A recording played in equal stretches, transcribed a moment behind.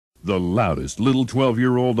The loudest little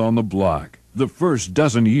 12-year-old on the block. The first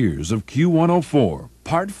dozen years of Q104,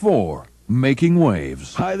 Part 4, Making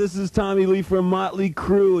Waves. Hi, this is Tommy Lee from Motley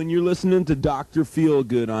Crue, and you're listening to Dr.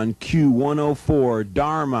 Feelgood on Q104,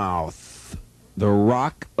 Dartmouth, the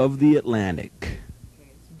Rock of the Atlantic.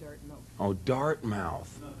 Okay, it's Dartmouth. Oh,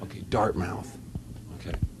 Dartmouth. Okay, Dartmouth.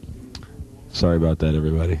 Okay. Sorry about that,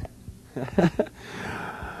 everybody.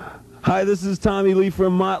 Hi, this is Tommy Lee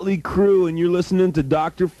from Motley Crue, and you're listening to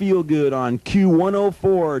Dr. Feelgood on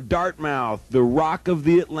Q104, Dartmouth, the Rock of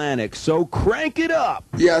the Atlantic. So crank it up!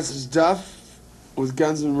 Yeah, this is Duff with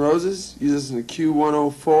Guns N' Roses. You listen to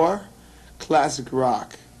Q104, classic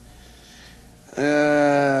rock.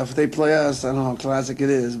 If they play us, I don't know how classic it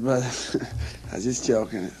is, but I was just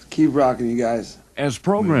joking. Keep rocking, you guys. As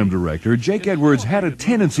program director, Jake Edwards had a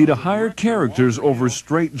tendency to hire characters over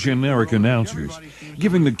straight generic announcers,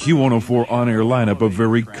 giving the Q104 on-air lineup a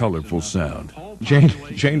very colorful sound. Jane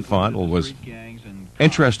Fontel was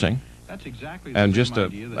interesting, and just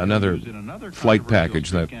another flight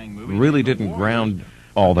package that really didn't ground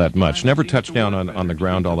all that much. Never touched down on the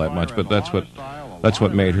ground all that much, but that's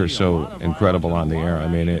what made her so incredible on the air. I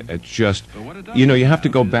mean, it just, you know, you have to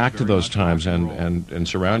go back to those times and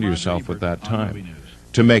surround yourself with that time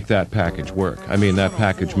to make that package work. I mean, that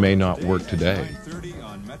package may not work today,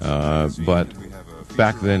 but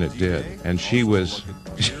back then it did. And she was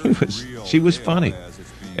funny,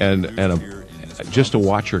 and just to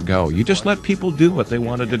watch her go, you just let people do what they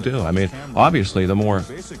wanted to do. I mean, obviously, the more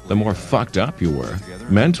fucked up you were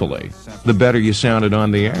mentally, the better you sounded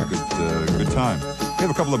on the air. Good time. We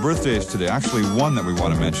have a couple of birthdays today. Actually, one that we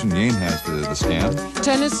want to mention. Yane has the scan.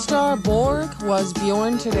 Tennis star Borg was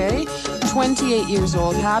Bjorn today, 28 years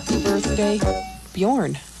old. Happy birthday,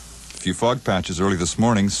 Bjorn. A few fog patches early this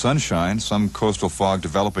morning. Sunshine. Some coastal fog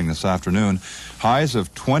developing this afternoon. Highs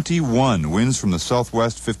of 21. Winds from the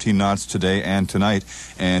southwest, 15 knots today and tonight.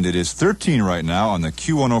 And it is 13 right now on the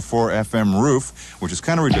Q104 FM roof, which is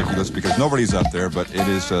kind of ridiculous because nobody's up there, but it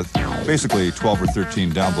is basically 12 or 13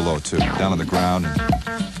 down below, too. Down on the ground and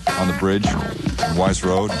on the bridge on Wise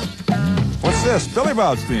Road. What's this? Billy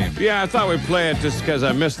Bob's theme. Yeah, I thought we'd play it just because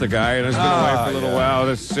I missed the guy, and it's been away for a little while.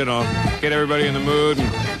 Just, you know, get everybody in the mood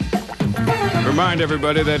and remind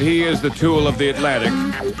everybody that he is the tool of the Atlantic.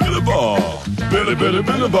 Billy Bob. Billy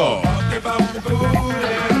Bob.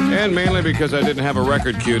 And mainly because I didn't have a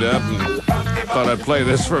record queued up and thought I'd play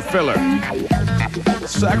this for filler.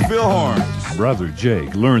 Sackville horns. Brother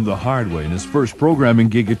Jake learned the hard way in his first programming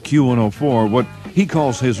gig at Q104 what he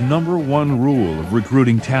calls his #1 rule of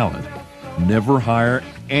recruiting talent. Never hire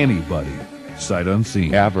anybody sight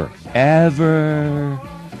unseen. Ever.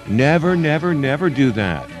 Never do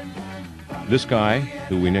that. This guy,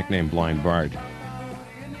 who we nicknamed Blind Bart,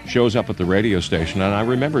 shows up at the radio station, and I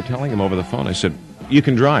remember telling him over the phone, I said, "You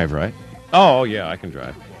can drive, right?" Oh, yeah, I can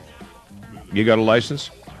drive. "You got a license?"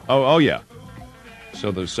 Oh, yeah.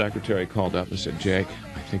 So the secretary called up and said, "Jake,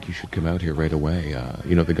 I think you should come out here right away.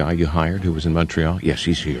 You know the guy you hired who was in Montreal?" "Yes,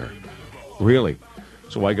 he's here." "Really?"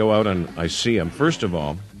 So I go out and I see him. First of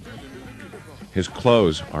all, his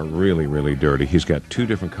clothes are really, really dirty. He's got 2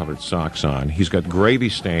 different colored socks on. He's got gravy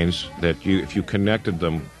stains that if you connected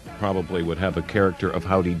them, probably would have a character of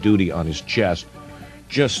Howdy Doody on his chest.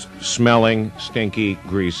 Just smelling, stinky,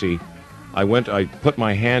 greasy. I put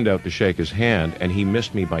my hand out to shake his hand, and he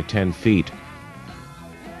missed me by 10 feet.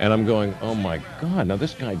 And I'm going, oh my God, now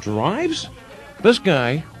this guy drives? This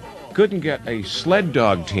guy couldn't get a sled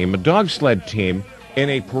dog team, a dog sled team, in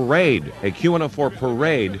a parade, a Q104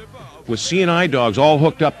 parade, with C&I dogs all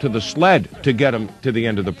hooked up to the sled to get him to the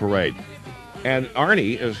end of the parade. And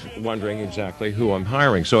Arnie is wondering exactly who I'm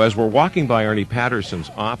hiring. So as we're walking by Arnie Patterson's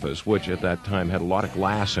office, which at that time had a lot of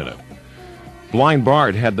glass in it, Blind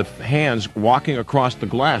Bart had the hands walking across the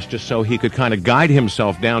glass just so he could kind of guide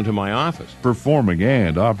himself down to my office. Performing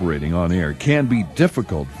and operating on air can be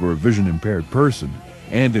difficult for a vision-impaired person,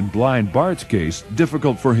 and in Blind Bart's case,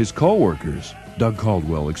 difficult for his co-workers. Doug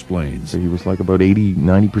Caldwell explains. So he was like about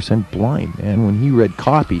 80-90% blind, and when he read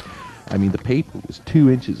copy, I mean, the paper was 2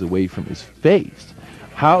 inches away from his face.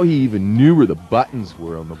 How he even knew where the buttons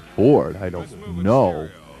were on the board, I don't know.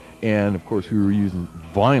 And, of course, we were using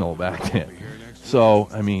vinyl back then. So,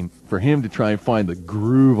 I mean, for him to try and find the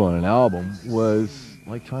groove on an album was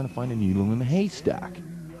like trying to find a needle in a haystack.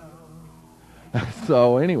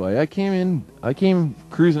 So, anyway, I came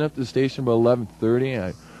cruising up to the station about 11:30, and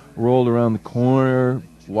I rolled around the corner,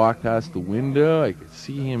 walked past the window. I could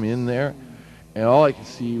see him in there, and all I could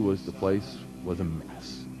see was the place was a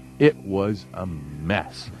mess. It was a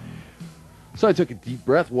mess. So I took a deep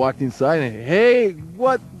breath, walked inside, and hey,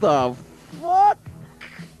 what the fuck?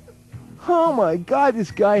 Oh my God,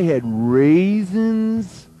 this guy had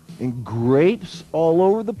raisins and grapes all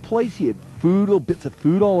over the place. He had food, little bits of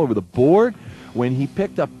food all over the board. When he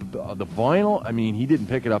picked up the vinyl, I mean, he didn't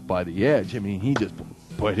pick it up by the edge. I mean, he just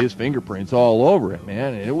put his fingerprints all over it,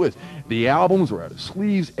 man. And it was, the albums were out of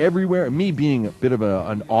sleeves everywhere. And me being a bit of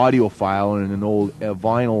an audiophile and an old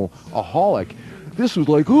vinyl-aholic, this was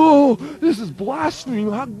like, oh, this is blasphemy.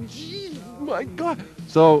 Geez, my God.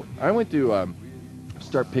 So I went to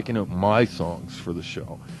start picking out my songs for the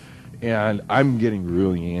show. And I'm getting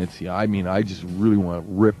really antsy. I mean, I just really want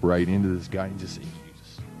to rip right into this guy and just say,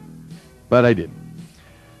 Jesus. But I didn't.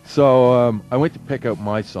 So I went to pick out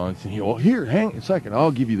my songs, and he, well, here, hang a second,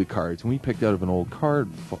 I'll give you the cards. And we picked out of an old card,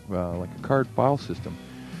 like a card file system.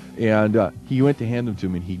 And he went to hand them to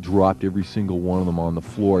me, and he dropped every single one of them on the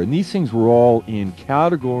floor. And these things were all in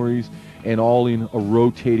categories and all in a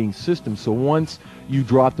rotating system. So once you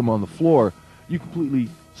dropped them on the floor, you completely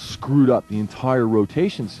screwed up the entire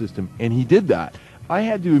rotation system, and he did that. I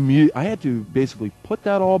had to basically put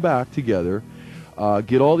that all back together,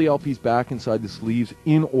 get all the LPs back inside the sleeves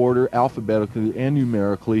in order, alphabetically and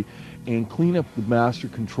numerically, and clean up the master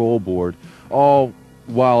control board, all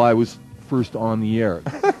while I was first on the air.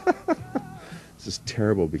 This is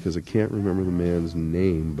terrible because I can't remember the man's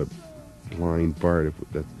name, but Blind Bart,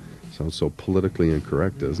 that sounds so politically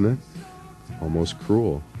incorrect, doesn't it? Almost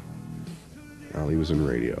cruel. Well, he was in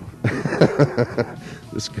radio.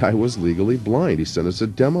 This guy was legally blind. He sent us a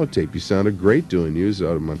demo tape. He sounded great doing news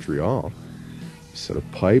out of Montreal. He set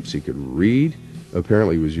up pipes. He could read.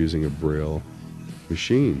 Apparently he was using a Braille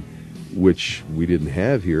machine, which we didn't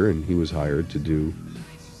have here, and he was hired to do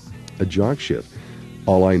a jock shift.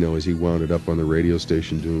 All I know is he wound it up on the radio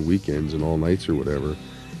station doing weekends and all nights or whatever,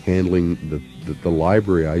 handling the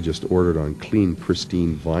library I just ordered on clean,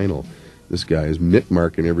 pristine vinyl. This guy is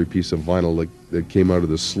mitt-marking every piece of vinyl that came out of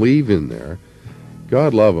the sleeve in there.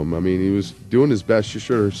 God love him. I mean, he was doing his best. You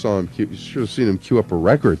should have seen him cue up a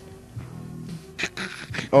record.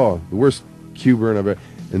 Oh, the worst cue burn I've ever.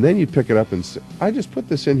 And then you pick it up and say, I just put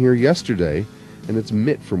this in here yesterday, and it's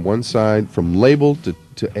mitt from one side, from label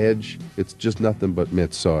to edge. It's just nothing but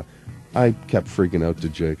mitt. So I kept freaking out to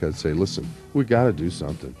Jake. I'd say, listen, we got to do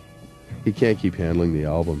something. He can't keep handling the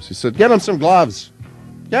albums. He said, get him some gloves.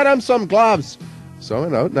 Get him some gloves. So I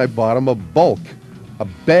went out and I bought him a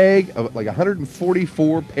bag of like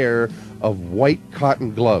 144 pair of white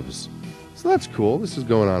cotton gloves. So that's cool. This is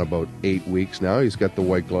going on about 8 weeks now. He's got the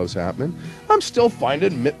white gloves happening. I'm still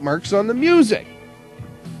finding mitt marks on the music.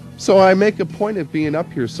 So I make a point of being up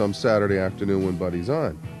here some Saturday afternoon when Buddy's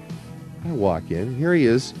on. I walk in, and here he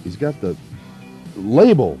is. He's got the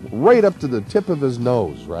label right up to the tip of his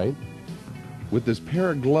nose, right? With this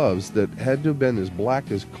pair of gloves that had to have been as black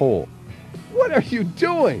as coal. What are you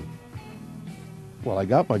doing? Well, I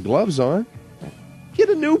got my gloves on. Get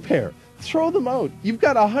a new pair. Throw them out. You've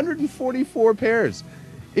got 144 pairs.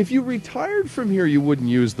 If you retired from here, you wouldn't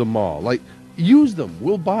use them all. Like, use them.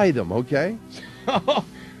 We'll buy them, okay?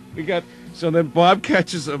 So then Bob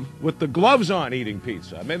catches him with the gloves on eating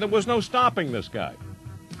pizza. I mean, there was no stopping this guy.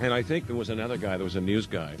 And I think there was another guy, there was a news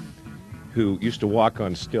guy, who used to walk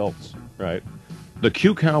on stilts, right? The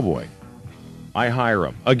Q Cowboy, I hire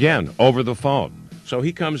him, again, over the phone. So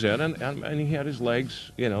he comes in, and he had his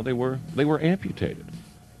legs, you know, they were amputated.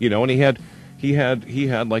 You know, and he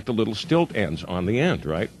had like the little stilt ends on the end,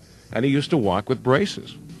 right? And he used to walk with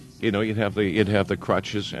braces. You know, you'd have the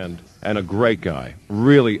crutches, and a great guy,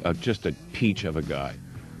 really just a peach of a guy.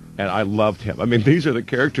 And I loved him. I mean, these are the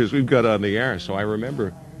characters we've got on the air. So I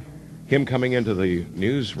remember him coming into the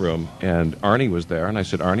newsroom, and Arnie was there, and I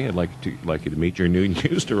said, Arnie, I'd like you to meet your new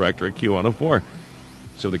news director at Q104.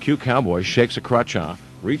 So the Q Cowboy shakes a crutch off,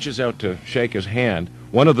 reaches out to shake his hand.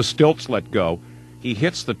 One of the stilts let go. He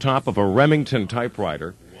hits the top of a Remington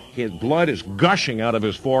typewriter. His blood is gushing out of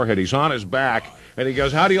his forehead. He's on his back, and he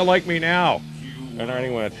goes, how do you like me now? And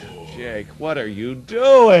Arnie went, Jake, what are you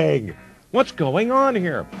doing? What's going on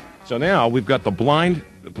here? So now we've got the blind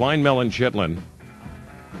Melon Chitlin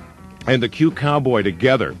and the Q Cowboy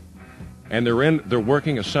together, and they're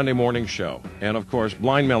working a Sunday morning show. And of course,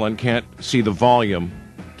 Blind Melon can't see the volume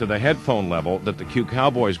to the headphone level that the Q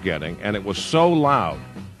Cowboy's getting, and it was so loud.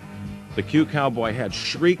 The Q Cowboy had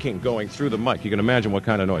shrieking going through the mic. You can imagine what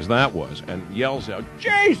kind of noise that was, and yells out,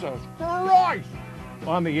 Jesus Christ,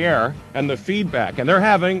 on the air, and the feedback, and they're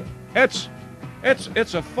having, it's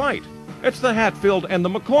a fight. It's the Hatfield and the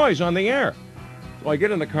McCoys on the air. So I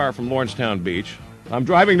get in the car from Lawrencetown Beach. I'm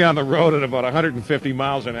driving down the road at about 150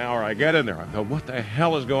 miles an hour. I get in there. I go, what the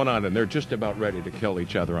hell is going on? And they're just about ready to kill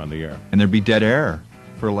each other on the air. And there'd be dead air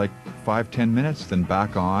for like 5-10 minutes, then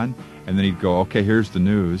back on, and then he'd go, okay, here's the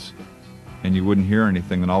news. and you wouldn't hear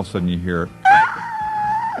anything, then all of a sudden you hear,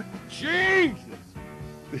 Jesus!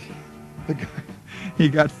 the guy, he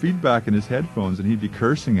got feedback in his headphones, and he'd be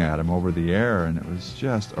cursing at him over the air, and it was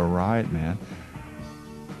just a riot, man.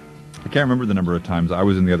 I can't remember the number of times I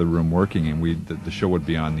was in the other room working, and the show would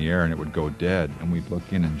be on the air, and it would go dead, and we'd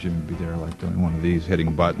look in, and Jim would be there like doing one of these,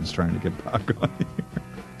 hitting buttons, trying to get back on the air.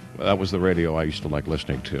 Well, that was the radio I used to like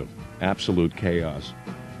listening to. Absolute chaos.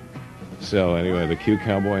 So anyway, the Q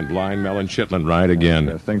Cowboy and Blind Melon Chitlin ride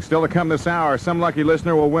again. Things still to come this hour. Some lucky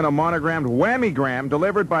listener will win a monogrammed whammygram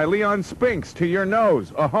delivered by Leon Spinks to your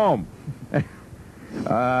nose, a home. And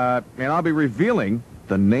I'll be revealing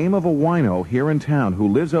the name of a wino here in town who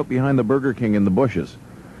lives out behind the Burger King in the bushes.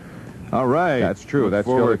 All right. That's true. That's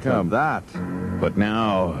still to come. That. But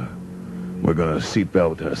now, we're going to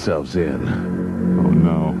seatbelt ourselves in. Oh,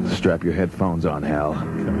 no. Strap your headphones on, Hal.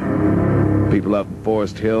 People out in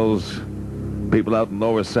Forest Hills, people out in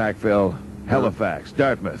Lower Sackville, Halifax,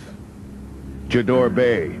 Dartmouth, Jador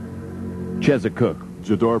Bay, Chesapeake.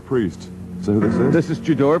 Jador Priest. Is that who this is? This is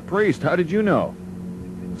Jador Priest. How did you know?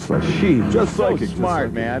 It's like Just so psychic, smart,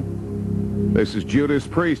 just man. This is Judas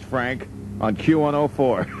Priest, Frank, on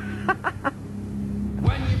Q104.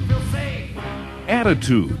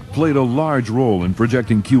 Attitude played a large role in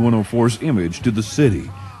projecting Q104's image to the city.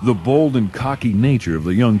 The bold and cocky nature of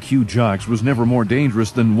the young Q jocks was never more dangerous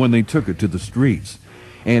than when they took it to the streets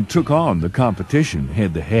and took on the competition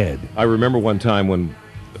head-to-head. I remember one time when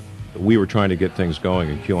we were trying to get things going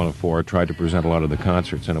in Q104, tried to present a lot of the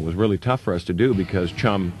concerts, and it was really tough for us to do because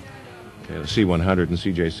Chum, C100 and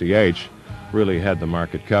CJCH really had the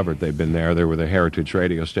market covered. They've been there. They were the heritage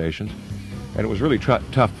radio stations. And it was really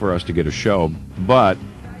tough for us to get a show. But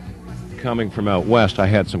coming from out west, I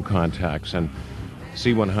had some contacts, and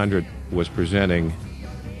C100 was presenting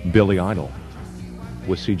Billy Idol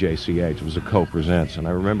with CJCH. It was a co-presents. And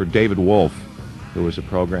I remember David Wolf, who was a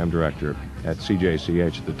program director at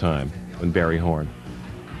CJCH at the time, and Barry Horn.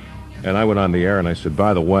 And I went on the air and I said,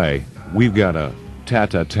 by the way, we've got a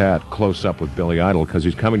tat-tat-tat close-up with Billy Idol because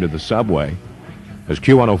he's coming to the subway as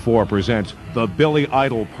Q104 presents the Billy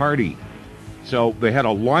Idol Party. So they had a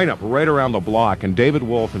lineup right around the block, and David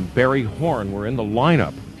Wolf and Barry Horn were in the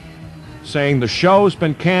lineup saying the show's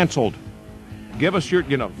been canceled. Give us your,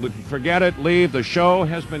 forget it, leave. The show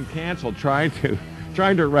has been canceled, trying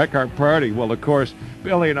to wreck our party. Well, of course,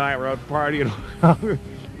 Billy and I were out partying.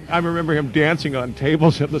 I remember him dancing on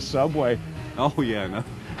tables in the subway. Oh, yeah,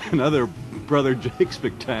 another Brother Jake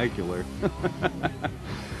spectacular.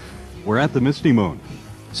 We're at the Misty Moon.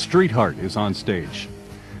 Street Heart is on stage,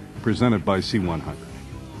 presented by C100.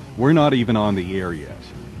 We're not even on the air yet.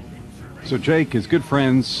 So Jake is good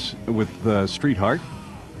friends with Street Heart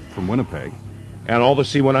from Winnipeg. And all the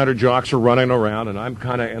C100 jocks are running around, and I'm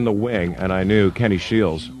kind of in the wing, and I knew Kenny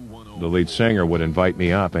Shields, the lead singer, would invite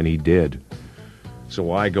me up, and he did.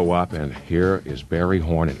 So I go up, and here is Barry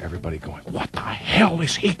Horn, and everybody going, what the hell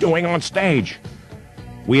is he doing on stage?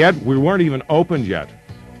 We weren't even opened yet.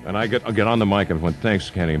 And I get on the mic and went, thanks,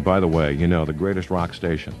 Kenny. And by the way, the greatest rock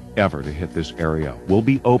station ever to hit this area will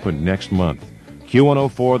be open next month.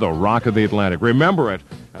 Q104, the Rock of the Atlantic. Remember it.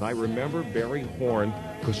 And I remember Barry Horn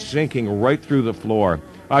sinking right through the floor.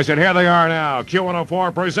 I said, here they are now.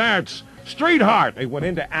 Q104 presents Street Heart. They went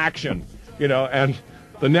into action, and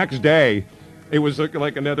the next day, it was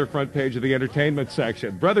like another front page of the entertainment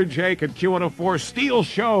section. Brother Jake and Q104 steal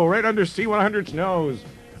show right under C100's nose.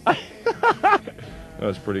 That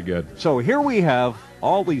was pretty good. So here we have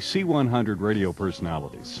all these C100 radio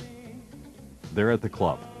personalities. They're at the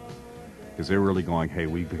club because they're really going, hey,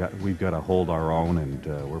 we've got to hold our own, and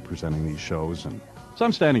we're presenting these shows. And so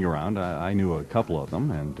I'm standing around. I knew a couple of them,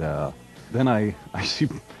 and then I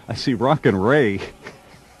see Rockin' Ray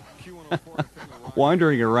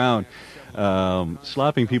wandering around,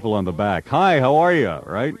 slapping people on the back. Hi, how are you?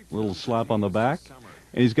 Right? Little slap on the back.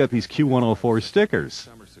 And he's got these Q104 stickers.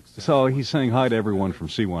 So he's saying hi to everyone from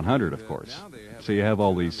C100, of course. So you have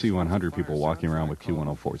all these C100 people walking around with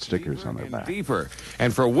Q104 stickers on their back. Deeper.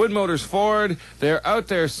 And for Wood Motors Ford, they're out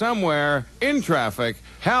there somewhere in traffic.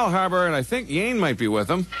 Hal Harbor, and I think Yane might be with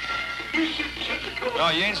them. No,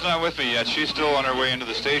 Yane's not with me yet. She's still on her way into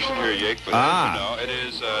the station here, Yake. But as you know, it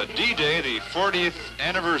is D-Day, the 40th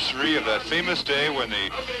anniversary of that famous day when the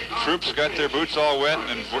troops got their boots all wet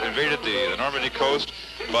and invaded the Normandy coast.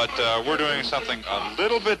 But we're doing something a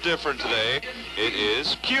little bit different today. It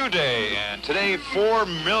is Q-Day, and today 4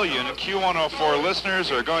 million Q104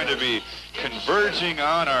 listeners are going to be converging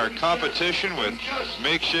on our competition with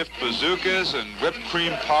makeshift bazookas and whipped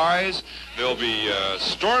cream pies. They'll be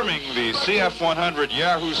storming the CF100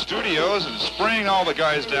 Yahoo studios and spraying all the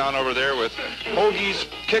guys down over there with Hoagie's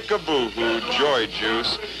Kickaboo-Hoo Joy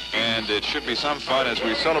Juice. And it should be some fun as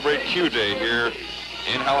we celebrate Q Day here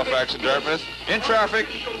in Halifax and Dartmouth. In traffic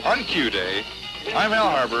on Q Day, I'm Hal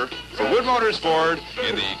Harbor for Wood Motors Ford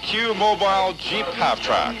in the Q Mobile Jeep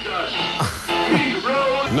Half-Track.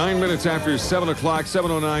 9 minutes after 7 o'clock,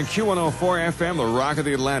 7:09, Q104 FM, the Rock of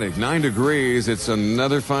the Atlantic. 9 degrees. It's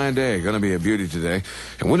another fine day. Going to be a beauty today.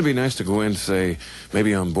 And wouldn't it be nice to go in, say,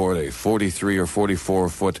 maybe on board a 43 or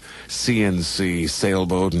 44-foot CNC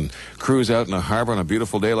sailboat and cruise out in the harbor on a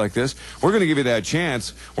beautiful day like this? We're going to give you that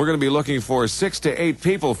chance. We're going to be looking for 6 to 8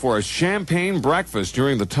 people for a champagne breakfast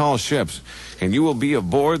during the tall ships. And you will be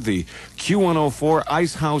aboard the Q104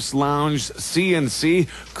 Ice House Lounge CNC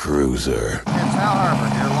Cruiser. It's Hal Harbor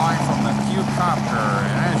here, live from the Q-Copter.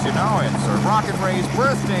 And as you know, it's Rocket Ray's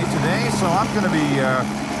birthday today, so I'm going to be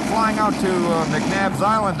flying out to McNabb's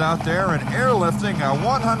Island out there and airlifting a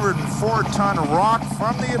 104-ton rock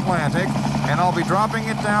from the Atlantic. And I'll be dropping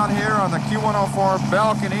it down here on the Q104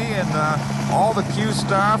 balcony, and all the Q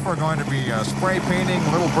staff are going to be spray painting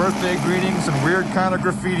little birthday greetings and weird kind of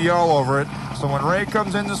graffiti all over it. So when Ray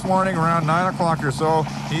comes in this morning around 9 o'clock or so,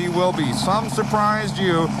 he will be some surprise to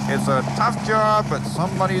you. It's a tough job, but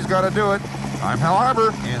somebody's got to do it. I'm Hal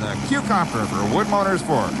Harbor in the Q-Copter for Wood Motors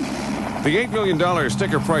Ford. The $8 million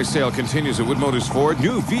sticker price sale continues at Wood Motors Ford.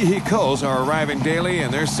 New vehicles are arriving daily,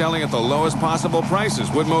 and they're selling at the lowest possible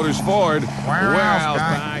prices. Wood Motors Ford.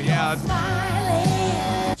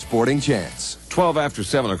 Sporting Chance. 12 after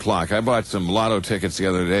 7 o'clock. I bought some lotto tickets the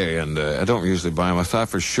other day, and I don't usually buy them. I thought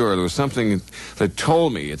for sure there was something that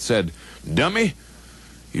told me. It said, "Dummy,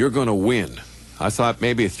 you're going to win." I thought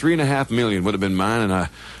maybe $3.5 million would have been mine, and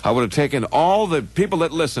I would have taken all the people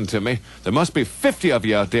that listen to me. There must be 50 of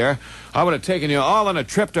you out there. I would have taken you all on a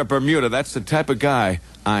trip to Bermuda. That's the type of guy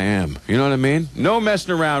I am. You know what I mean? No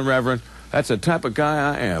messing around, Reverend. That's the type of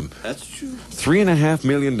guy I am. That's true. $3.5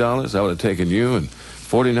 million, I would have taken you and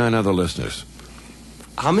 49 other listeners.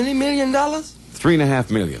 How many $1 million?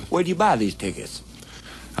 $3.5 million. Where'd you buy these tickets?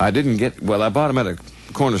 I didn't get... Well, I bought them at a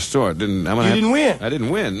corner store. Didn't win? I didn't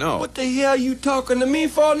win, no. What the hell are you talking to me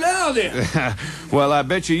for now, then? Well, I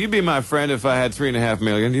bet you'd be my friend if I had $3.5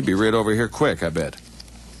 million. You'd be right over here quick, I bet.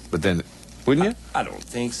 But then, wouldn't you? I don't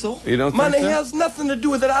think so. You don't Money think so? has nothing to do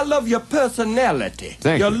with it. I love your personality.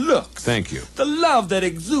 Thank your you. looks. Thank you. The love that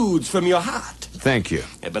exudes from your heart. Thank you.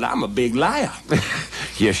 Yeah, but I'm a big liar.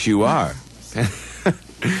 Yes, you are.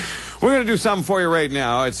 We're going to do something for you right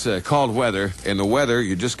now. It's called weather. In the weather,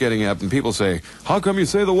 you're just getting up, and people say, "How come you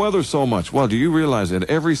say the weather so much?" Well, do you realize that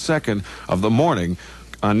every second of the morning,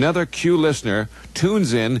 another Q listener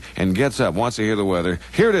tunes in and gets up, wants to hear the weather?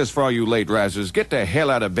 Here it is for all you late risers. Get the hell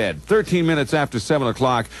out of bed. 13 minutes after 7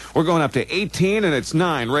 o'clock. We're going up to 18, and it's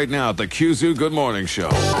 9 right now at the Q Zoo Good Morning Show.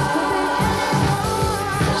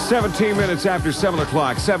 17 minutes after 7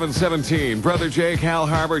 o'clock, 7:17. Brother Jake, Hal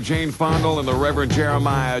Harbor, Jane Fondle, and the Reverend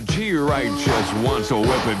Jeremiah G. Wright just wants to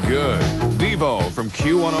whip it good. Devo from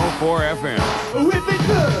Q104 FM. Whip it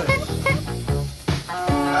good.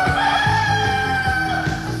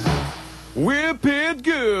 Whip it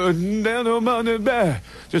good.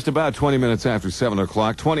 Just about 20 minutes after 7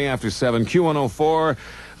 o'clock, 20 after 7, Q104.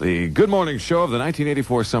 The Good Morning Show of the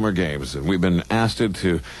 1984 Summer Games. And we've been asked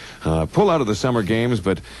to pull out of the Summer Games,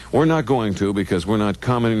 but we're not going to because we're not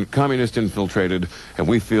communist infiltrated, and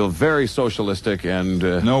we feel very socialistic and...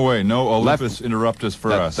 no way, no Olympus interruptus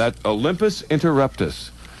for us. That Olympus interruptus.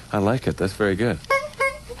 I like it. That's very good.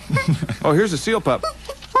 Oh, here's a seal pup.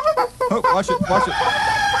 Oh, watch it, watch it.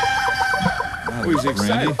 Oh, he's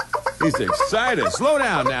excited. He's excited. Slow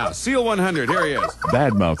down now. Seal 100. Here he is.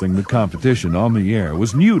 Bad-mouthing the competition on the air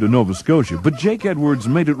was new to Nova Scotia, but Jake Edwards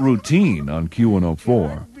made it routine on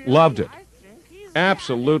Q104. Loved it.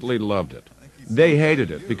 Absolutely loved it. They hated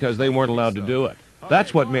it because they weren't allowed to do it.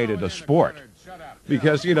 That's what made it a sport.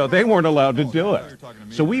 Because, you know, they weren't allowed to do it.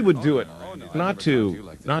 So we would do it not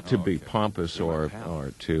to be pompous or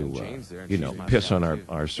to, piss on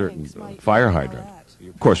our certain fire hydrant.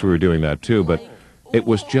 Of course, we were doing that too, but it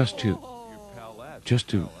was just to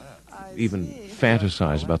even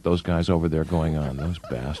fantasize about those guys over there going on, those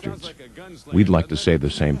bastards. We'd like to say the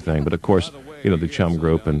same thing, but of course, the Chum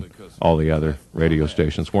Group and all the other radio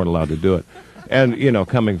stations weren't allowed to do it. And,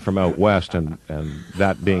 coming from out west and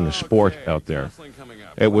that being a sport out there,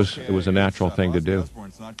 it was a natural thing to do.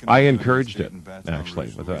 I encouraged it,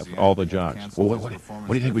 actually, with all the jocks. Well, what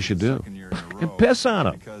do you think we should do? And piss on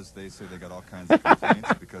them.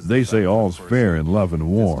 They say all's fair in love and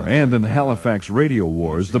war, and in the Halifax radio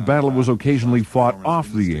wars, the battle was occasionally fought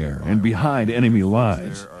off the air and behind enemy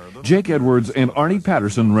lines. Jake Edwards and Arnie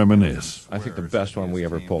Patterson reminisce. I think the best one we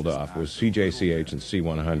ever pulled off was CJCH and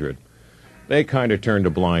C100. They kind of turned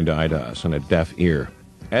a blind eye to us and a deaf ear.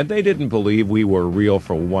 And they didn't believe we were real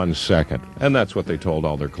for 1 second. And that's what they told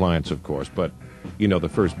all their clients, of course. But, you know, the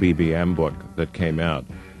first BBM book that came out,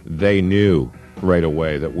 they knew right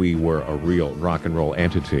away that we were a real rock and roll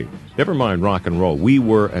entity. Never mind rock and roll. We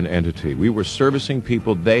were an entity. We were servicing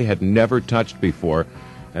people they had never touched before.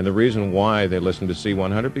 And the reason why they listened to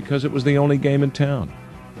C100, because it was the only game in town.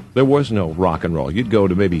 There was no rock and roll. You'd go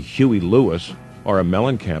to maybe Huey Lewis or a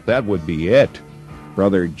Mellencamp. That would be it.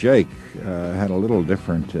 Brother Jake had a little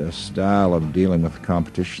different style of dealing with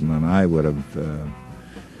competition than I would have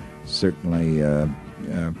certainly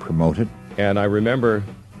promoted. And I remember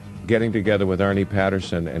getting together with Arnie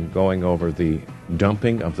Patterson and going over the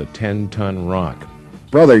dumping of the 10-ton rock.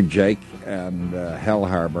 Brother Jake and Hell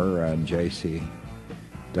Harbor and J.C.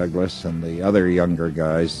 Douglas and the other younger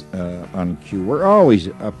guys on Q were always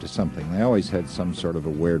up to something. They always had some sort of a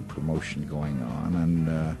weird promotion going on,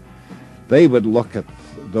 and they would look at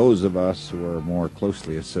those of us who were more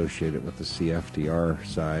closely associated with the CFDR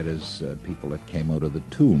side as people that came out of the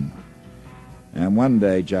tomb. And one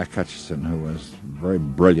day, Jack Hutchison, who was very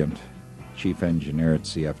brilliant chief engineer at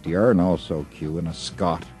CFDR and also Q, and a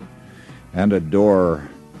Scot, and a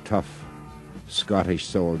tough Scottish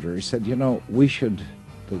soldier, he said, you know,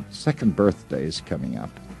 the second birthday is coming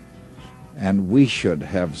up, and we should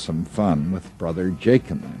have some fun with Brother Jake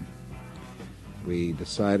and them. We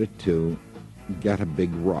decided to get a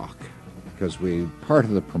big rock, because part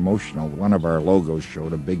of the promotional, one of our logos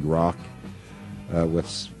showed a big rock with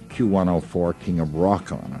Q104 King of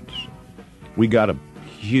Rock on it. We got a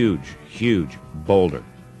huge boulder,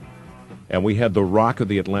 and we had the Rock of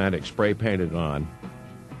the Atlantic spray painted on,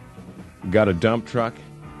 got a dump truck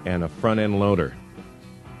and a front end loader,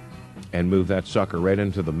 and moved that sucker right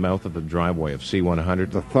into the mouth of the driveway of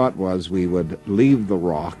C100. The thought was we would leave the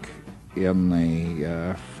rock in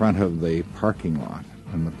the front of the parking lot,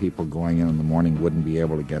 and the people going in the morning wouldn't be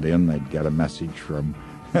able to get in. They'd get a message from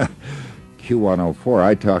Q104.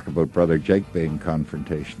 I talk about Brother Jake being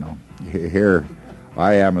confrontational. Here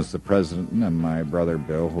I am as the president, and my brother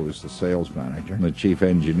Bill, who's the sales manager, and the chief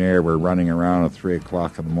engineer, were running around at 3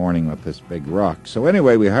 o'clock in the morning with this big rock. So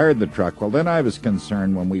anyway, we hired the truck. Well, then I was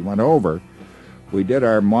concerned when we went over. We did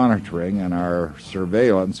our monitoring and our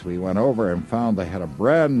surveillance. We went over and found they had a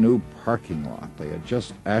brand new parking lot. They had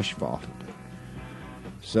just asphalted it.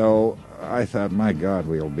 So I thought, my God,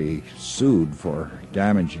 we'll be sued for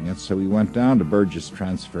damaging it. So we went down to Burgess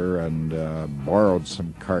Transfer and borrowed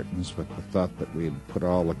some cartons with the thought that we'd put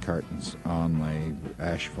all the cartons on the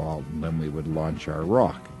asphalt and then we would launch our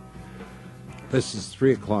rock. This is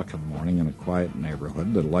 3 o'clock in the morning in a quiet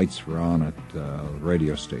neighborhood. The lights were on at the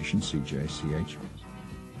radio station, CJCH.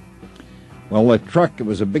 Well, the truck, it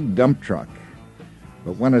was a big dump truck.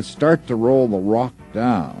 But when it started to roll the rock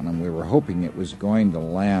down, and we were hoping it was going to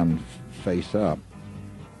land face up,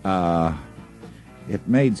 it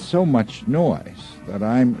made so much noise that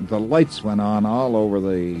the lights went on all over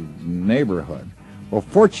the neighborhood. Well,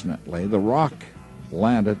 fortunately, the rock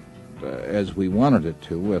landed as we wanted it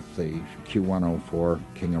to, with the Q104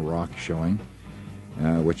 King of Rock showing,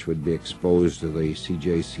 which would be exposed to the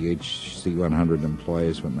CJCH C100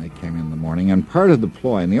 employees when they came in the morning. And part of the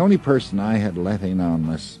ploy, and the only person I had let in on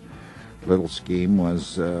this little scheme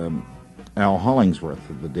was Al Hollingsworth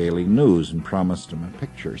of the Daily News, and promised him a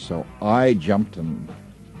picture. So I jumped in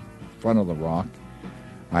front of the rock.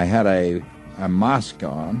 I had a mask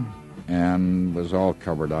on and was all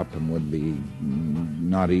covered up and would be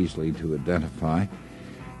not easily to identify.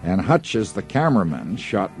 And Hutch, as the cameraman,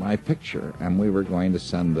 shot my picture, and we were going to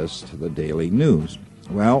send this to the Daily News.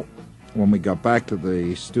 Well, when we got back to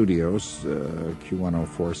the studios, Q104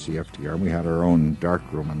 CFDR, we had our own dark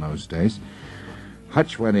room in those days.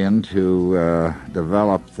 Hutch went in to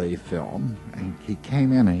develop the film, and he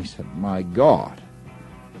came in and he said, my God,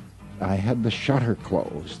 I had the shutter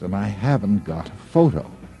closed and I haven't got a photo.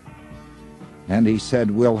 And he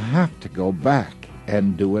said, we'll have to go back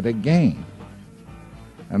and do it again.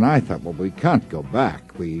 And I thought, well, we can't go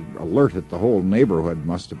back. We alerted the whole neighborhood,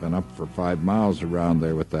 must have been up for 5 miles around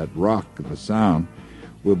there with that rock and the sound.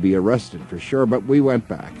 We'll be arrested for sure. But we went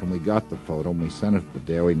back and we got the photo and we sent it to the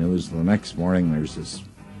Daily News. And the next morning there's this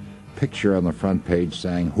picture on the front page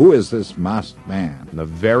saying, who is this masked man? And the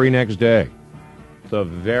very next day, The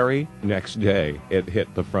very next day, it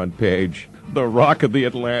hit the front page. The Rock of the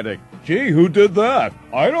Atlantic. Gee, who did that?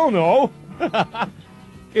 I don't know.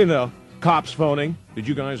 You know, cops phoning. Did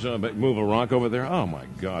you guys move a rock over there? Oh, my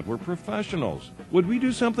God, we're professionals. Would we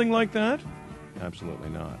do something like that? Absolutely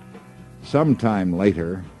not. Sometime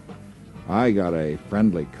later, I got a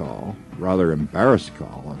friendly call, rather embarrassed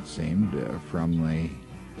call, it seemed, from the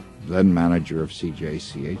then manager of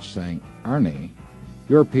CJCH saying, Arnie,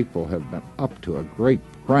 your people have been up to a great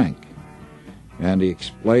prank. And he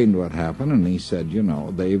explained what happened, and he said, you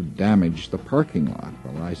know, they've damaged the parking lot.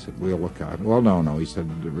 Well, I said, we'll look out. Well, no, he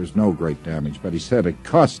said there was no great damage, but he said it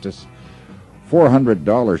cost us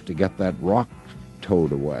 $400 to get that rock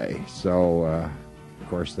towed away. So, of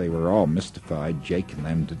course, they were all mystified. Jake and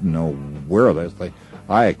them didn't know where this.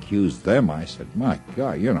 I accused them. I said, my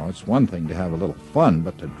God, you know, it's one thing to have a little fun,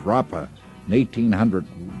 but to drop an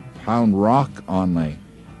 1,800-pound rock on the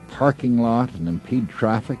parking lot and impede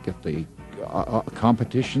traffic at the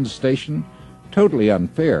competition station, totally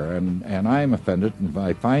unfair, and I'm offended, and if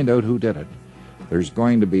I find out who did it, there's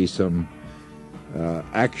going to be some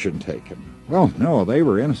action taken. Well, no, they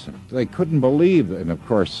were innocent. They couldn't believe it. And of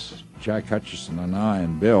course, Jack Hutchison and I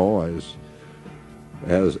and Bill,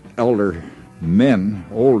 as older men,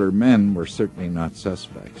 were certainly not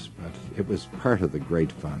suspects, but it was part of the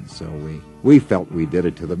great fun, so we felt we did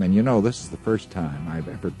it to them. And you know, this is the first time I've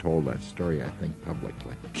ever told that story, I think,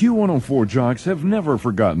 publicly. Q104 jocks have never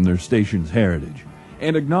forgotten their station's heritage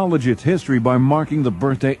and acknowledge its history by marking the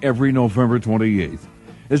birthday every November 28th.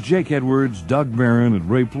 As Jake Edwards, Doug Barron, and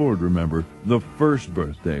Ray Plord remember, the first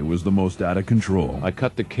birthday was the most out of control. I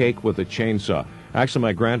cut the cake with a chainsaw. Actually,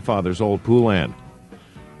 my grandfather's old poulan.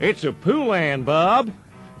 It's a poulan, Bob!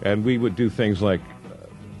 And we would do things like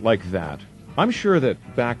that. I'm sure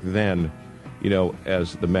that back then, you know,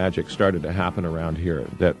 as the magic started to happen around here,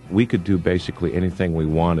 that we could do basically anything we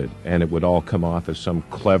wanted, and it would all come off as some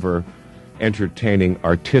clever, entertaining,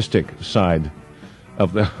 artistic side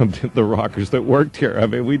of the rockers that worked here. I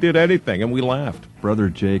mean, we did anything, and we laughed. Brother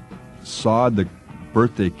Jake sawed the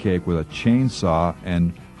birthday cake with a chainsaw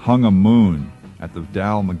and hung a moon at the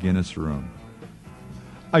Dal McGuinness room.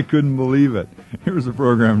 I couldn't believe it. Here was the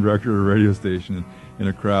program director of a radio station in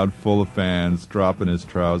a crowd full of fans, dropping his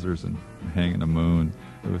trousers and hanging a moon.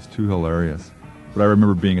 It was too hilarious. But I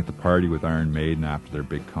remember being at the party with Iron Maiden after their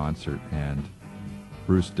big concert, and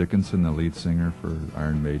Bruce Dickinson, the lead singer for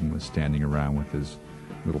Iron Maiden, was standing around with his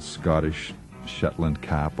little Scottish Shetland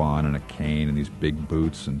cap on and a cane and these big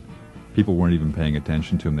boots, and people weren't even paying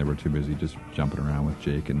attention to him. They were too busy just jumping around with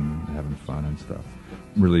Jake and having fun and stuff.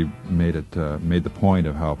 Really made the point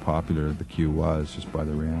of how popular the Q was just by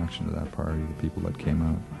the reaction to that party, the people that came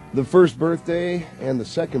out. The first birthday and the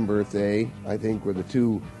second birthday, I think, were the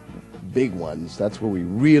two big ones. That's where we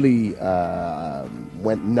really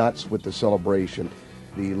went nuts with the celebration.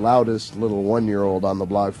 The loudest little 1-year-old on the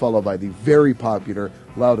block, followed by the very popular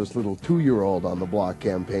loudest little 2-year-old on the block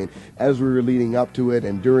campaign. As we were leading up to it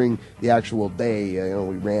and during the actual day,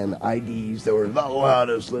 we ran IDs that were the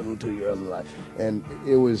loudest little 2-year-old on the block. And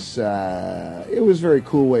it was a very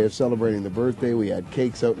cool way of celebrating the birthday. We had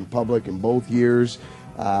cakes out in public in both years.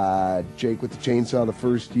 Jake with the chainsaw the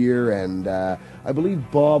first year, and I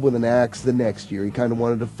believe Bob with an axe the next year. He kind of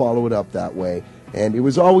wanted to follow it up that way. And it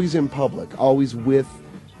was always in public, always with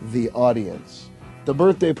the audience. The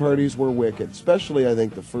birthday parties were wicked, especially I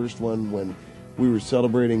think the first one when we were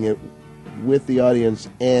celebrating it with the audience,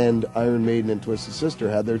 and Iron Maiden and Twisted Sister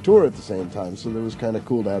had their tour at the same time. So it was kind of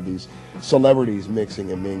cool to have these celebrities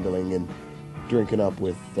mixing and mingling and drinking up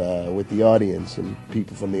with the audience, and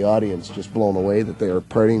people from the audience just blown away that they were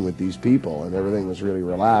partying with these people, and everything was really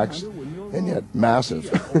relaxed and yet massive.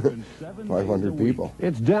 500 people.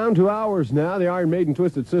 It's down to hours now. The Iron Maiden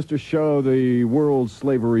Twisted Sister show, the World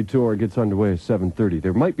Slavery Tour, gets underway at 7:30.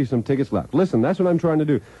 There might be some tickets left. Listen, that's what I'm trying to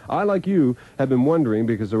do. I, like you, have been wondering,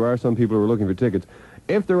 because there are some people who are looking for tickets,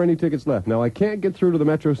 if there are any tickets left. Now, I can't get through to the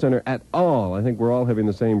Metro Center at all. I think we're all having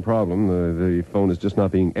the same problem. The phone is just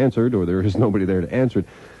not being answered, or there is nobody there to answer it.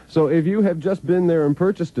 So if you have just been there and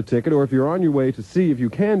purchased a ticket, or if you're on your way to see if you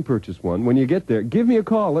can purchase one, when you get there, give me a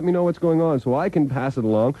call. Let me know what's going on so I can pass it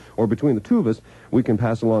along, or between the two of us, we can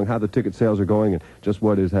pass along how the ticket sales are going and just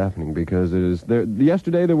what is happening. Because it is there.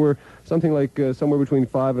 Yesterday there were something like somewhere between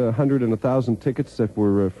 500 and 1,000 tickets that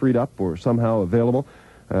were freed up or somehow available.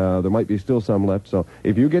 There might be still some left. So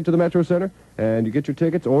if you get to the Metro Center and you get your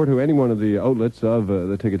tickets, or to any one of the outlets of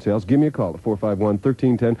the ticket sales, give me a call at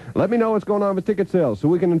 451-1310. Let me know what's going on with ticket sales so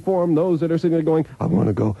we can inform those that are sitting there going, I want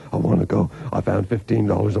to go, I want to go. I found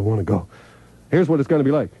 $15, I want to go. Here's what it's going to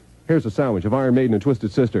be like. Here's a sandwich of Iron Maiden and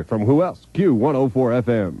Twisted Sister from who else? Q104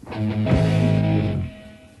 FM.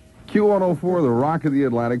 Q104, the Rock of the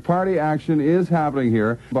Atlantic. Party action is happening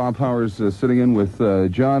here. Bob Powers sitting in with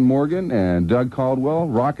John Morgan and Doug Caldwell.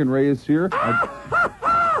 Rockin' Ray is here.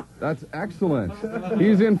 That's excellent.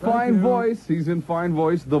 He's in fine voice. He's in fine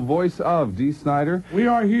voice. The voice of Dee Snider. We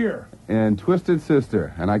are here. And Twisted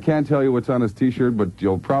Sister. And I can't tell you what's on his T-shirt, but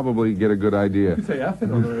you'll probably get a good idea. You can say F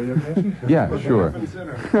it on the radio, can't you? Yeah, sure.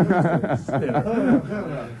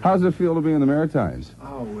 How's it feel to be in the Maritimes?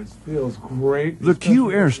 Oh, it feels great. The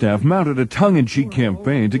Q Air staff mounted a tongue-in-cheek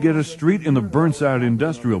campaign to get a street in the Burnside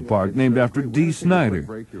Industrial Park named after Dee Snider.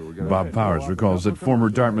 Bob Powers recalls that former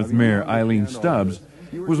Dartmouth Mayor Eileen Stubbs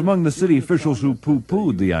was among the city officials who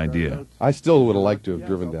poo-pooed the idea. I still would have liked to have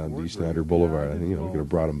driven down Dee Snider Boulevard. I think, we could have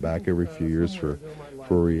brought him back every few years for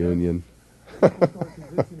a reunion.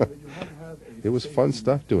 It was fun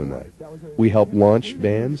stuff doing that. We helped launch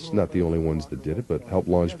bands, not the only ones that did it, but helped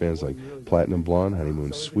launch bands like Platinum Blonde,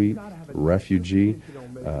 Honeymoon Suite, Refugee,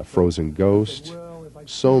 Frozen Ghost,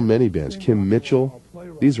 so many bands. Kim Mitchell.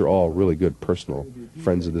 These are all really good personal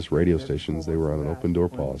friends of this radio station. They were on an open door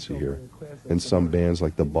policy here. And some bands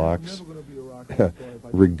like The Box,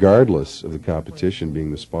 regardless of the competition being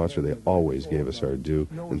the sponsor, they always gave us our due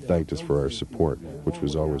and thanked us for our support, which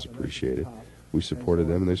was always appreciated. We supported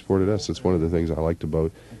them and they supported us. That's one of the things I liked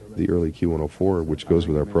about the early Q104, which goes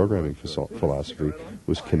with our programming philosophy,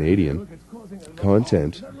 was Canadian.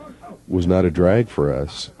 Content was not a drag for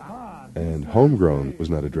us, and homegrown was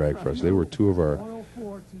not a drag for us. They were two of our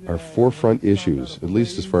forefront issues, at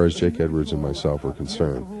least as far as Jake Edwards and myself were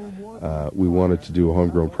concerned. We wanted to do a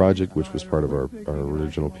homegrown project, which was part of our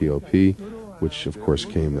original POP, which of course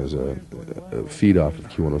came as a feed off of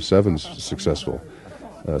Q107's successful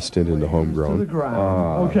stint into homegrown.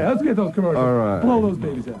 Okay, let's get those commercials. All right. Blow those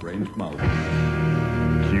babies out.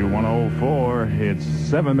 Q104, it's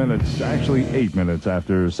 7 minutes, actually 8 minutes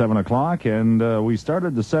after 7 o'clock, and we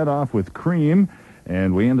started the set off with Cream,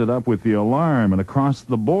 and we ended up with The Alarm and Across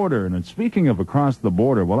the Border. And speaking of Across the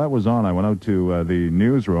Border, while that was on, I went out to the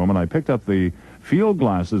newsroom, and I picked up the field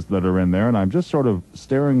glasses that are in there, and I'm just sort of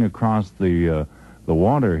staring across the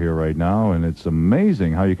water here right now, and it's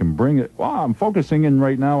amazing how you can bring it. Wow, I'm focusing in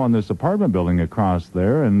right now on this apartment building across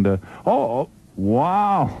there, and oh,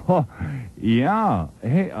 wow, yeah.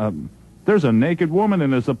 Hey, there's a naked woman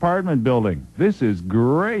in this apartment building. This is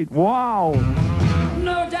great. Wow.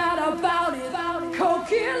 No doubt about it.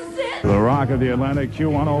 Coke is it. The Rock of the Atlantic,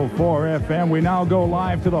 Q104 FM. We now go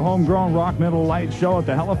live to the Homegrown Rock Middle Light Show at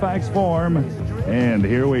the Halifax Forum. And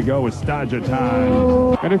here we go with Stodger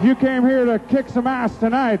time. And if you came here to kick some ass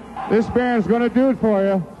tonight, this band's going to do it for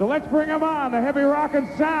you. So let's bring them on, the heavy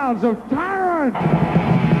rockin' sounds of Tyrant.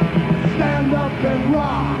 Stand up and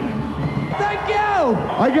rock. Thank you.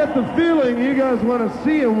 I get the feeling you guys want to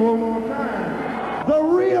see him one more time. The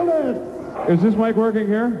realest. Is this mic working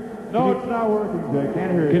here? No, it's not working, Jay.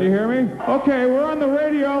 Can't hear you. Can you hear me? Okay, we're on the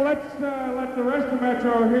radio. Let's let the rest of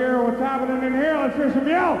Metro hear what's happening in here. Let's hear some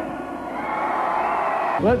yell.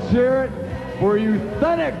 Let's hear it for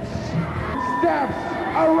Euthenics. Steps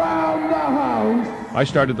around the house. I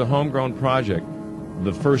started the Homegrown Project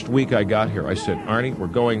the first week I got here. I said, Arnie, we're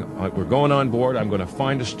going on board. I'm going to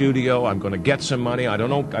find a studio. I'm going to get some money. I don't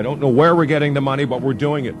know where we're getting the money, but we're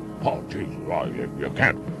doing it. Oh, geez, you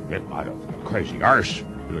can't. Crazy arse.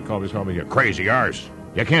 They always call me a crazy arse.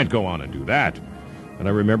 You can't go on and do that. And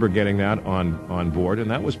I remember getting that on board, and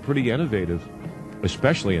that was pretty innovative,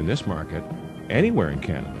 especially in this market, anywhere in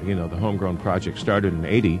Canada. You know, the Homegrown Project started in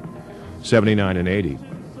 80, 79 and 80,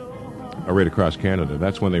 right across Canada.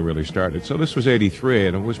 That's when they really started. So this was 83,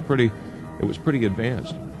 and it was pretty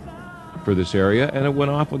advanced for this area, and it went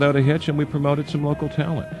off without a hitch, and we promoted some local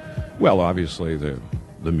talent. Well, obviously,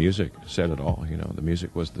 the music said it all. You know, the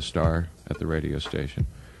music was the star at the radio station.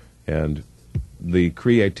 And the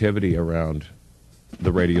creativity around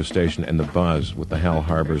the radio station and the buzz with the Hal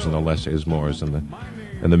Harbors and the Les Ismores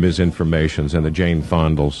and the Misinformations and the Jane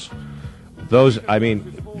Fondles. Those, I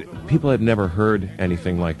mean, people have never heard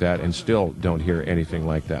anything like that and still don't hear anything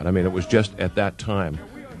like that. I mean, it was just at that time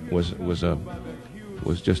was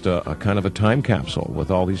just a kind of a time capsule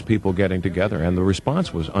with all these people getting together, and the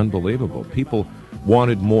response was unbelievable. People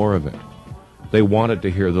wanted more of it. They wanted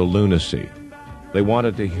to hear the lunacy. They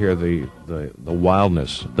wanted to hear the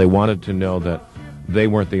wildness. They wanted to know that they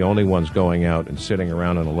weren't the only ones going out and sitting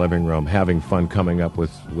around in a living room having fun, coming up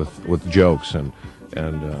with jokes and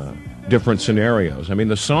different scenarios. I mean,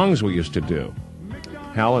 the songs we used to do,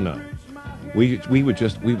 Hal and I, we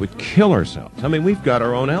would kill ourselves. I mean, we've got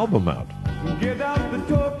our own album out. Get out the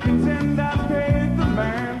tokens and I paid the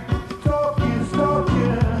man. Talking,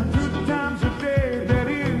 2 times a day,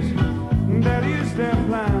 that is their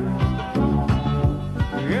plan.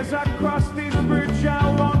 Yes, I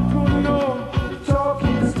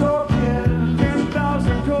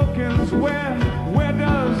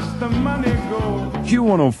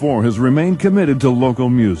Q104 has remained committed to local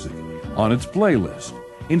music on its playlist,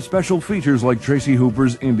 in special features like Tracy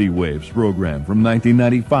Hooper's Indie Waves program from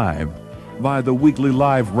 1995, via the weekly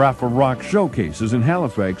live Rafa Rock showcases in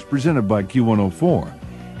Halifax presented by Q104,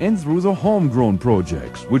 and through the homegrown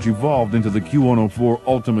projects, which evolved into the Q104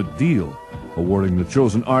 Ultimate Deal, awarding the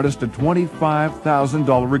chosen artist a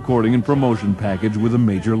 $25,000 recording and promotion package with a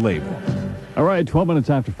major label. All right, 12 minutes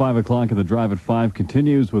after 5 o'clock, and the Drive at 5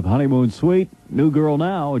 continues with Honeymoon Suite. New girl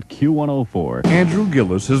now at Q104. Andrew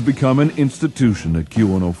Gillis has become an institution at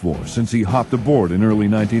Q104 since he hopped aboard in early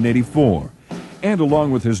 1984. And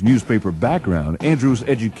along with his newspaper background, Andrew's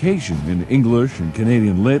education in English and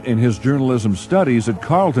Canadian Lit and his journalism studies at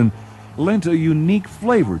Carleton lent a unique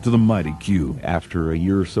flavor to the mighty Q. After a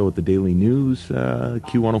year or so at the Daily News,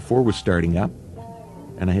 Q104 was starting up,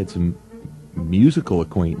 and I had some musical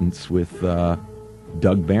acquaintance with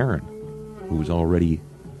Doug Barron, who was already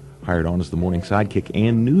hired on as the morning sidekick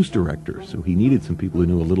and news director. So he needed some people who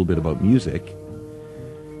knew a little bit about music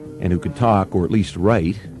and who could talk, or at least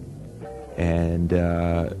write. And,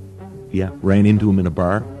 ran into him in a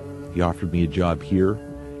bar. He offered me a job here.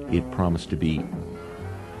 It promised to be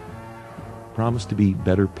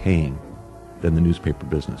better paying than the newspaper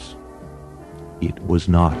business. It was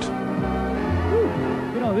not.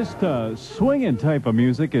 You know, this swinging type of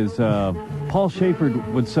music is, Paul Schaefer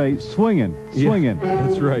would say, swinging. Yeah,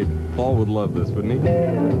 that's right. Paul would love this, wouldn't he?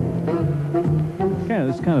 Yeah,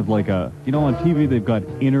 it's kind of like on TV they've got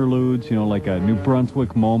interludes, like a New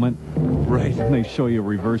Brunswick moment. Right. And they show you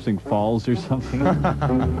reversing falls or something.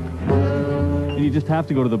 And you just have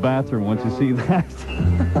to go to the bathroom once you see that.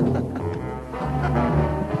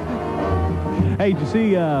 Hey, did you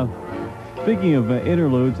see, speaking of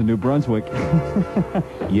interludes in New Brunswick.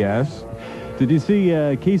 Yes. Did you see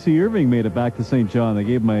Casey Irving made it back to St. John? They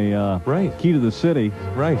gave him a key to the city.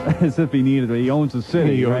 Right. As if he needed it. He owns the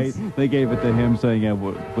city, right? They gave it to him saying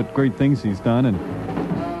what great things he's done.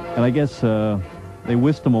 And I guess they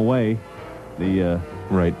whisked him away. The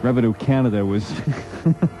Revenue Canada was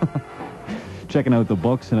checking out the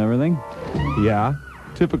books and everything. Yeah.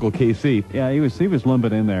 Typical KC. Yeah, he was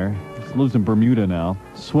limping in there. He lives in Bermuda now.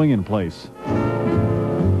 Swinging place.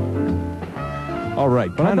 All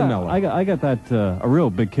right, kind of mellow. I got that a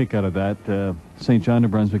real big kick out of that. St. John, New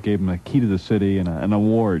Brunswick gave him a key to the city and an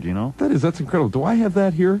award. That's incredible. Do I have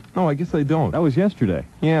that here? No, I guess I don't. That was yesterday.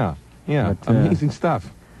 Yeah. But, amazing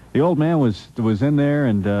stuff. The old man was in there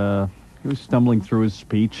and he was stumbling through his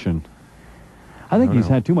speech, and I think he's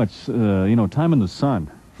had too much time in the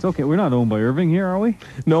sun. It's okay. We're not owned by Irving here, are we?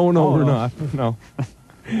 No, we're not. No.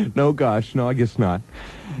 No, gosh, no, I guess not.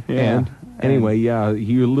 Yeah. And anyway,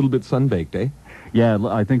 you're a little bit sunbaked, eh? Yeah,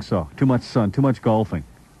 I think so. Too much sun, too much golfing.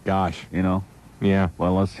 Gosh. Yeah.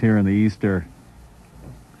 Well, us here in the East are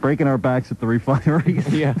breaking our backs at the refinery.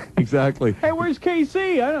 Yeah, exactly. Hey, where's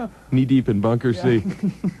KC? I don't... Knee-deep in Bunker C.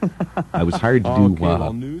 I was hired to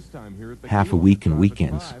do half a week and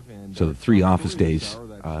weekends. So the 3 office days,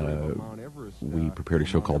 we prepared a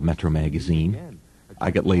show called Metro Magazine.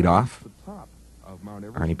 I got laid off.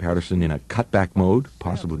 Arnie Patterson in a cutback mode,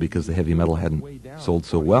 possibly because the heavy metal hadn't sold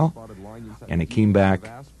so well. And it came back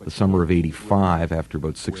the summer of '85, after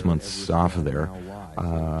about 6 months off of there,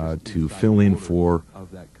 to fill in for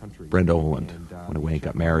Brenda Oland. Went away and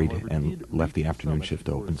got married and left the afternoon shift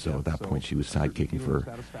open. So at that point, she was sidekicking for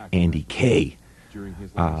Andy Kay.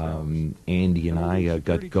 Andy and I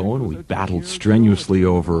got going. We battled strenuously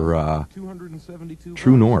over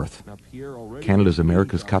True North, Canada's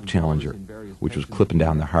America's Cup Challenger, which was clipping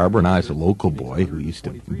down the harbor. And I, as a local boy who used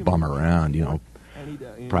to bum around,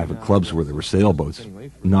 private clubs where there were sailboats,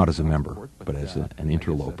 not as a member, but as an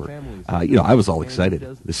interloper. I was all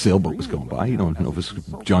excited. The sailboat was going by. If it was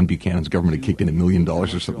John Buchanan's government had kicked in $1 million or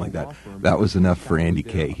something like that. That was enough for Andy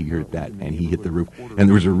Kay. He heard that, and he hit the roof. And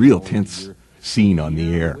there was a real tense scene on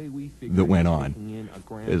the air that went on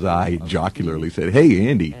as I jocularly said, "Hey,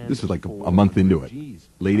 Andy," this is like a month into it,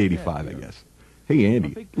 late '85, I guess. "Hey,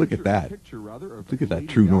 Andy, look at that. Look at that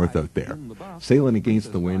True North out there, sailing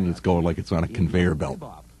against the wind. It's going like it's on a conveyor belt,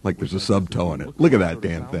 like there's a subtow in it. Look at that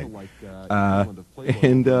damn thing."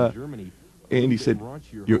 And Andy said,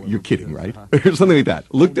 "You're kidding, right?" Or something like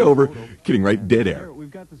that. Looked over, kidding, right? Dead air.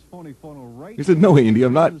 He said, "No, Andy,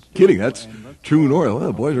 I'm not kidding. That's True North. Well,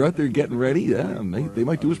 the boys are out there getting ready. Yeah, they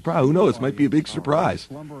might do us proud. Who knows? Might be a big surprise."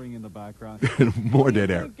 More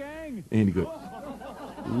dead air. Andy goes,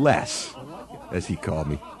 "Les," as he called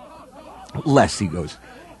me. "Les," he goes,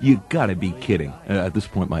 "you gotta be kidding." At this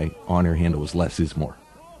point, my on-air handle was Les Ismore.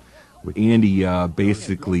 Andy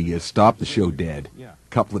basically stopped the show dead a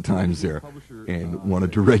couple of times there and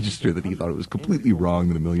wanted to register that he thought it was completely wrong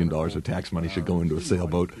that $1 million of tax money should go into a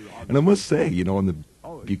sailboat. And I must say, you know, on the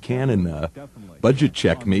Buchanan budget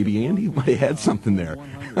check, maybe Andy might have had something there.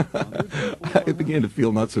 I began to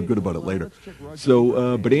feel not so good about it later.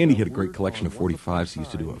 So, but Andy had a great collection of 45s. He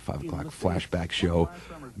used to do a 5 o'clock flashback show.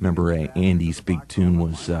 Remember, Andy's big tune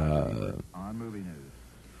was,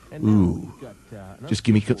 Just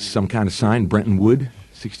Give Me Some Kind of Sign, Brenton Wood,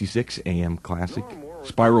 66, AM classic.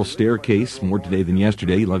 Spiral Staircase, More Today Than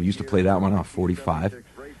Yesterday. He used to play that one off 45.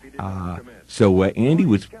 So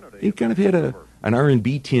Andy he kind of had an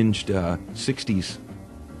R&B tinged 60s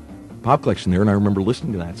pop collection there, and I remember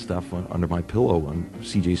listening to that stuff under my pillow on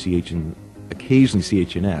CJCH and occasionally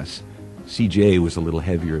CHNS. CJ was a little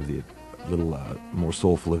heavier of the more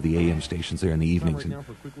soulful of the AM stations there in the evenings in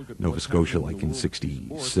Nova Scotia, like in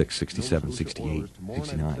 66, 67, 68,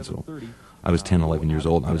 69. So I was 10, 11 years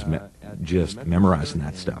old, and I was just memorizing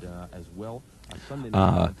that stuff.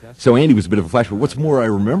 So Andy was a bit of a flash, but what's more, I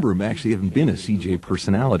remember him actually having been a CJ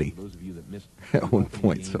personality at one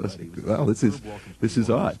point. So I was like, well, this is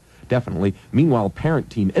odd. Definitely. Meanwhile, parent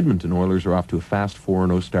team Edmonton Oilers are off to a fast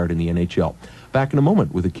 4-0 start in the NHL. Back in a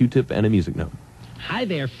moment with a Q-tip and a music note. Hi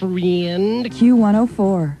there, friend.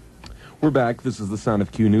 Q104. We're back. This is the Sound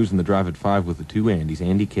of Q News and the Drive at 5 with the two Andys,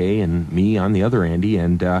 Andy K and me on the other Andy.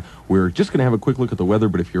 And we're just going to have a quick look at the weather,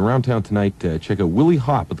 but if you're around town tonight, check out Willie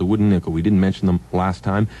Hop at the Wooden Nickel. We didn't mention them last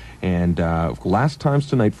time. And last times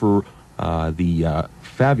tonight for the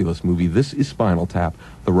fabulous movie, This is Spinal Tap,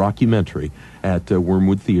 the rockumentary at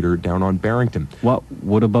Wormwood Theater down on Barrington.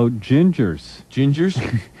 What about Gingers?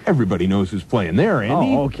 Gingers? Everybody knows who's playing there,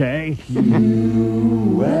 Andy. Oh, okay.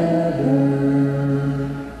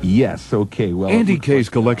 Yes, okay, well... Andy K's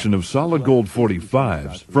collection of solid gold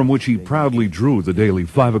 45s, from which he proudly drew the daily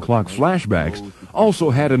 5 o'clock flashbacks, also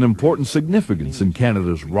had an important significance in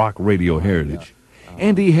Canada's rock radio heritage.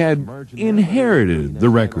 Andy had inherited the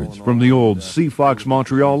records from the old CFOX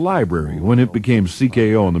Montreal library when it became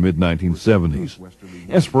CKO in the mid-1970s.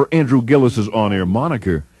 As for Andrew Gillis's on-air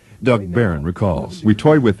moniker, Doug Barron recalls. We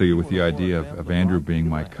toyed with the idea of Andrew being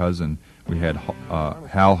my cousin. We had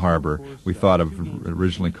Hal Harbor. We thought of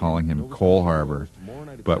originally calling him Cole Harbor,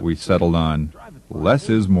 but we settled on less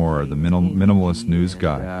is more, the minimalist news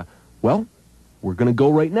guy. Well, we're going to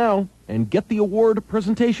go right now and get the award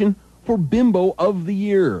presentation for Bimbo of the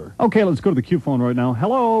Year. Okay, let's go to the Q phone right now.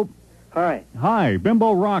 Hello. Hi. Hi,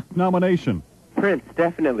 Bimbo Rock nomination. Prince,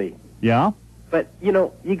 definitely. Yeah? But, you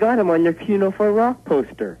know, you got him on your Q104 rock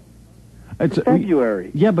poster. It's February.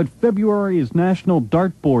 Yeah, but February is National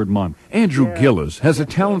Dartboard Month. Andrew Gillis has a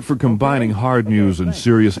talent for combining hard news and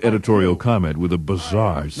serious editorial comment with a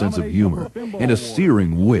bizarre sense of humor and a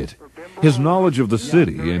searing wit. His knowledge of the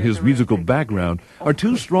city and his musical background are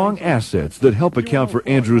two strong assets that help account for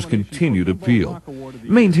Andrew's continued appeal,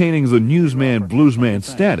 maintaining the newsman bluesman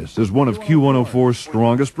status as one of Q104's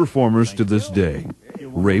strongest performers to this day.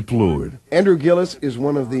 Ray Pleward. Andrew Gillis is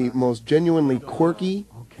one of the most genuinely quirky,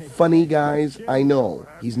 funny guys I know.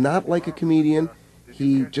 He's not like a comedian.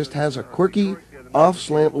 He just has a quirky,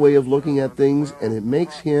 off-slant way of looking at things, and it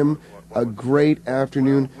makes him a great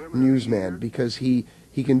afternoon newsman because he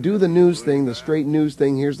can do the news thing, the straight news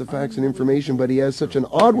thing, here's the facts and information, but he has such an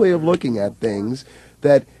odd way of looking at things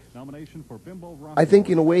that I think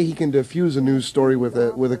in a way he can diffuse a news story with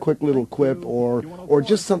a quick little quip or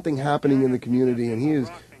just something happening in the community, and he is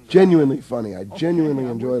genuinely funny. I genuinely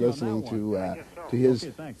enjoy listening to his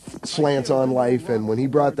slants on life, and when he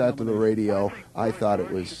brought that to the radio, I thought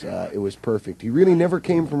it was perfect. He really never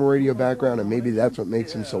came from a radio background, and maybe that's what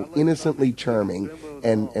makes him so innocently charming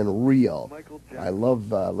and real. I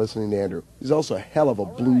love listening to Andrew. He's also a hell of a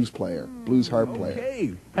blues player, blues harp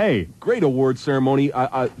player. Hey, great award ceremony.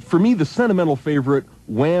 For me, the sentimental favorite,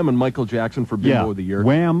 Wham and Michael Jackson for Bimbo of the Year.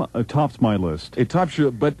 Wham tops my list. It tops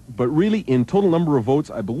you, but really, in total number of votes,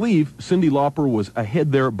 I believe Cyndi Lauper was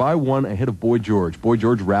ahead there by one, ahead of Boy George. Boy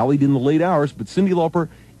George rallied in the late hours, but Cyndi Lauper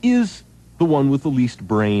is the one with the least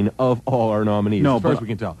brain of all our nominees, as far as we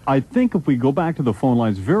can tell. I think if we go back to the phone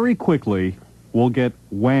lines very quickly, we'll get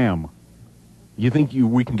Wham. You think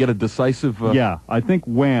we can get a decisive... Yeah, I think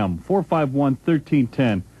Wham.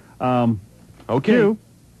 451-1310. Okay. Q.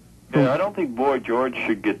 Yeah, I don't think Boy George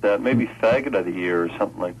should get that. Maybe Faggot of the Year or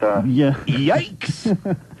something like that. Yeah. Yikes!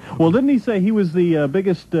 Well, didn't he say he was the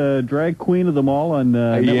biggest drag queen of them all on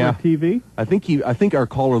network TV? I think our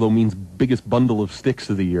caller, though, means biggest bundle of sticks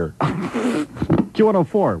of the year.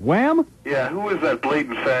 Q104. Wham? Yeah, who is that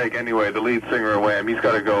blatant fag anyway, the lead singer of Wham? He's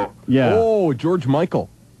got to go. Yeah. Oh, George Michael.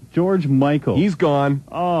 George Michael. He's gone.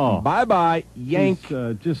 Oh. Bye-bye, yank.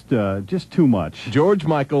 He's, just too much. George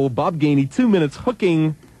Michael, Bob Gainey, 2 minutes,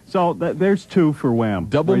 hooking. So there's 2 for Wham.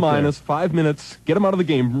 Double right minus, 5 minutes. Get him out of the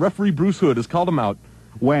game. Referee Bruce Hood has called him out.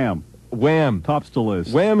 Wham. Wham. Tops the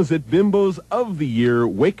list. Wham is at Bimbos of the Year.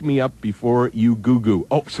 Wake me up before you goo-goo.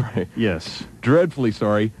 Oh, sorry. Yes. Dreadfully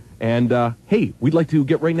sorry. And, hey, we'd like to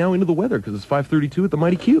get right now into the weather because it's 5:32 at the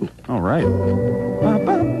Mighty Q. All right.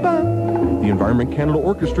 The Environment Canada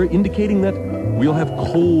Orchestra indicating that we'll have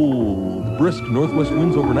cold, brisk northwest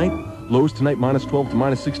winds overnight. Lows tonight -12 to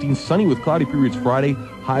 -16. Sunny with cloudy periods Friday.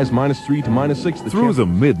 Highs -3 to -6. Through the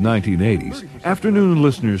mid-1980s, afternoon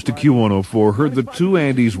listeners to Q104 heard the two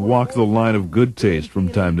Andys walk the line of good taste from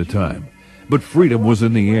time to time. But freedom was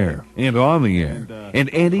in the air, and on the air, and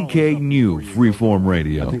Andy K knew freeform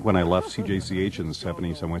radio. I think when I left CJCH in the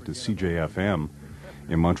 70s, I went to CJFM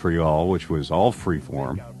in Montreal, which was all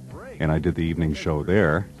freeform, and I did the evening show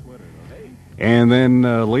there. And then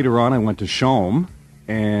later on, I went to Shome,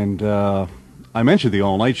 and I mentioned the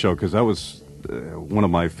all-night show because that was one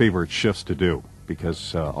of my favorite shifts to do,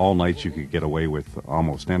 because all nights you could get away with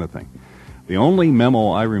almost anything. The only memo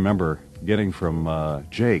I remember getting from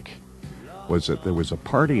Jake was that there was a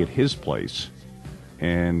party at his place,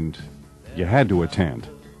 and you had to attend.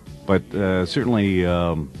 But certainly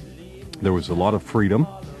there was a lot of freedom.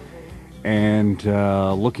 And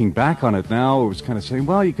looking back on it now, it was kind of saying,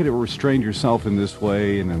 well, you could have restrained yourself in this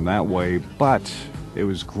way and in that way, but it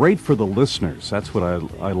was great for the listeners. That's what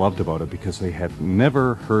I loved about it, because they had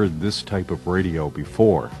never heard this type of radio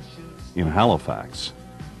before in Halifax.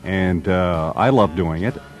 And I loved doing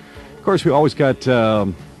it. Of course, we always got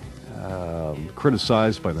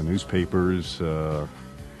criticized by the newspapers,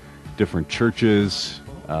 different churches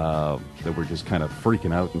that were just kind of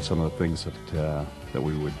freaking out in some of the things that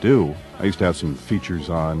we would do. I used to have some features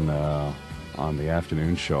on the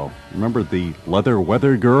afternoon show. Remember the leather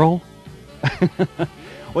weather girl?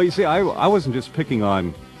 Well, you see, I wasn't just picking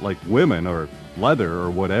on like women or leather or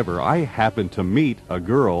whatever. I happened to meet a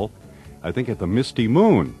girl, I think at the Misty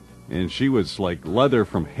Moon, and she was like leather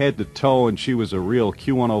from head to toe, and she was a real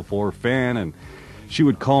Q104 fan, and she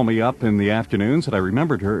would call me up in the afternoons, and I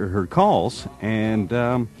remembered her calls, and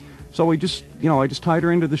so I just tied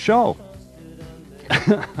her into the show.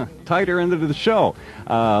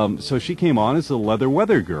 So she came on as the leather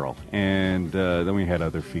weather girl, and then we had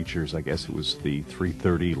other features. I guess it was the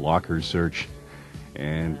 3:30 locker search,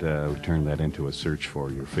 and we turned that into a search for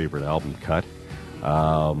your favorite album cut.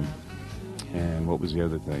 And what was the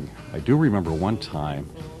other thing? I do remember one time,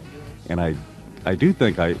 and I do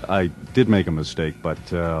think I did make a mistake, but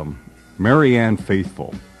Marianne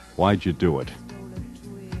Faithfull, Why'd You Do It?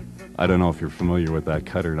 I don't know if you're familiar with that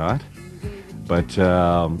cut or not, but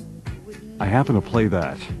I happened to play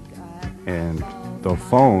that, and the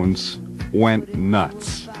phones went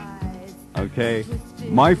nuts. Okay?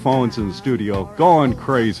 My phone's in the studio going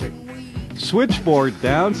crazy. Switchboard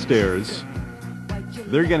downstairs,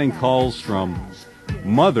 they're getting calls from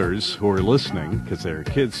mothers who are listening because their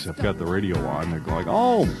kids have got the radio on. They're going,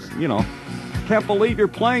 oh, can't believe you're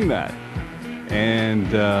playing that.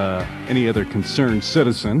 And any other concerned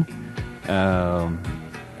citizen,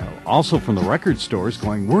 also from the record stores,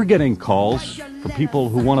 going, we're getting calls from people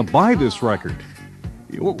who want to buy this record.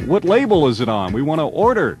 What label is it on? We want to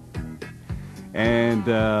order. And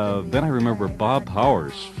then I remember Bob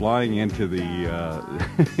Powers flying into the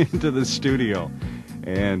into the studio.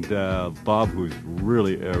 And Bob, who's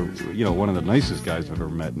really, one of the nicest guys I've ever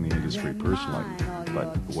met in the industry personally,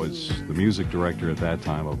 but was the music director at that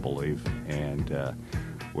time, I believe, and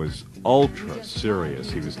was ultra serious.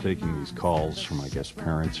 He was taking these calls from, I guess,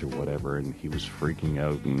 parents or whatever, and he was freaking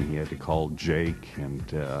out, and he had to call Jake, and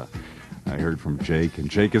I heard from Jake, and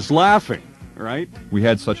Jake is laughing, right? We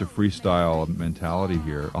had such a freestyle mentality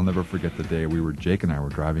here. I'll never forget the day Jake and I were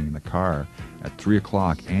driving in the car. At 3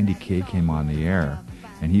 o'clock, Andy K came on the air,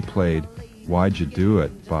 and he played Why'd You Do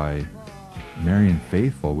It by Marianne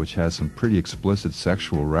Faithfull, which has some pretty explicit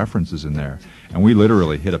sexual references in there. And we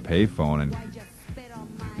literally hit a payphone, and,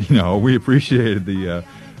 we appreciated the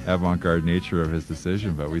avant-garde nature of his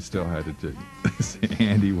decision, but we still had to say,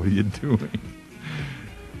 Andy, what are you doing?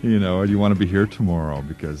 Do you want to be here tomorrow?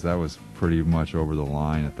 Because that was pretty much over the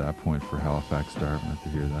line at that point for Halifax Dartmouth to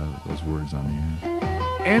hear those words on the air.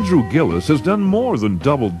 Andrew Gillis has done more than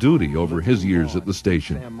double duty over his years at the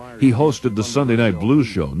station. He hosted the Sunday Night Blues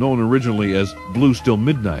Show, known originally as Blues Till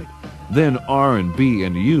Midnight, then R&B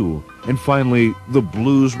and U, and finally the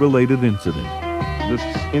blues-related incident. This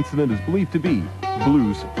incident is believed to be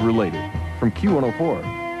blues-related. From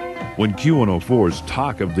Q104. when Q104's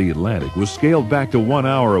Talk of the Atlantic was scaled back to 1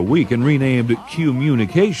 hour a week and renamed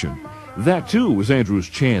Communication. That, too, was Andrew's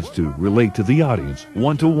chance to relate to the audience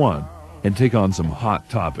one-to-one and take on some hot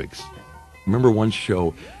topics. Remember one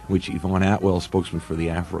show which Yvonne Atwell, spokesman for the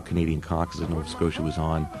Afro-Canadian Caucus of Nova Scotia, was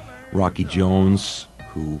on. Rocky Jones,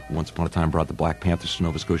 who once upon a time brought the Black Panthers to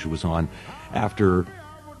Nova Scotia, was on. After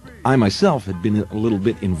I myself had been a little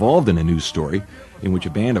bit involved in a news story in which a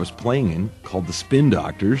band I was playing in, called the Spin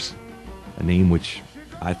Doctors, a name which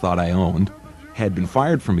I thought I owned, had been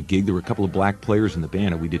fired from a gig. There were a couple of black players in the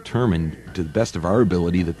band, and we determined, to the best of our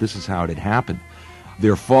ability, that this is how it had happened.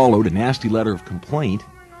 There followed a nasty letter of complaint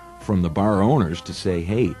from the bar owners to say,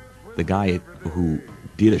 hey, the guy who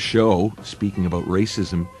did a show speaking about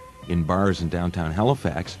racism in bars in downtown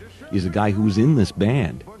Halifax is a guy who was in this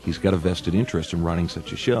band. He's got a vested interest in running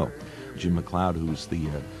such a show. Jim McLeod, who's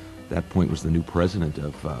that point was the new president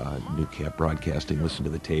of Newcap Broadcasting, listened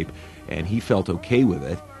to the tape, and he felt okay with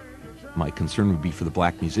it. My concern would be for the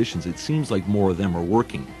black musicians. It seems like more of them are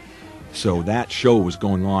working. So that show was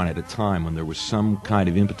going on at a time when there was some kind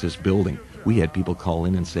of impetus building. We had people call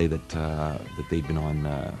in and say that they'd been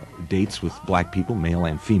on dates with black people, male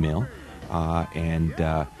and female, and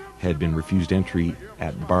had been refused entry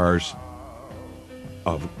at bars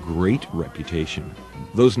of great reputation.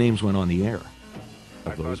 Those names went on the air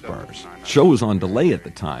of those bars. Show was on delay at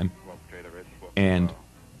the time, and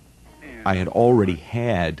I had already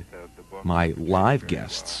had my live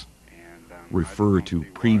guests refer to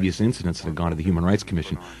previous incidents that had gone to the Human Rights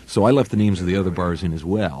Commission. So I left the names of the other bars in as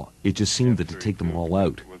well. It just seemed that to take them all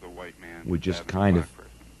out would just kind of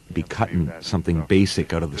be cutting something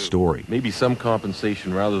basic out of the story. Maybe some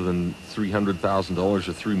compensation rather than $300,000 or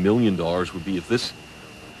 $3 million would be if this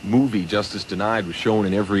movie, Justice Denied, was shown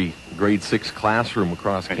in every grade 6 classroom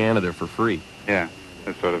across Canada for free. Yeah,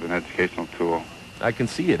 it's sort of an educational tool. I can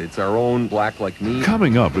see it. It's our own Black Like Me.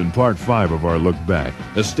 Coming up in Part 5 of our Look Back,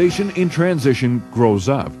 a station in transition grows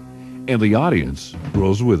up, and the audience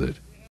grows with it.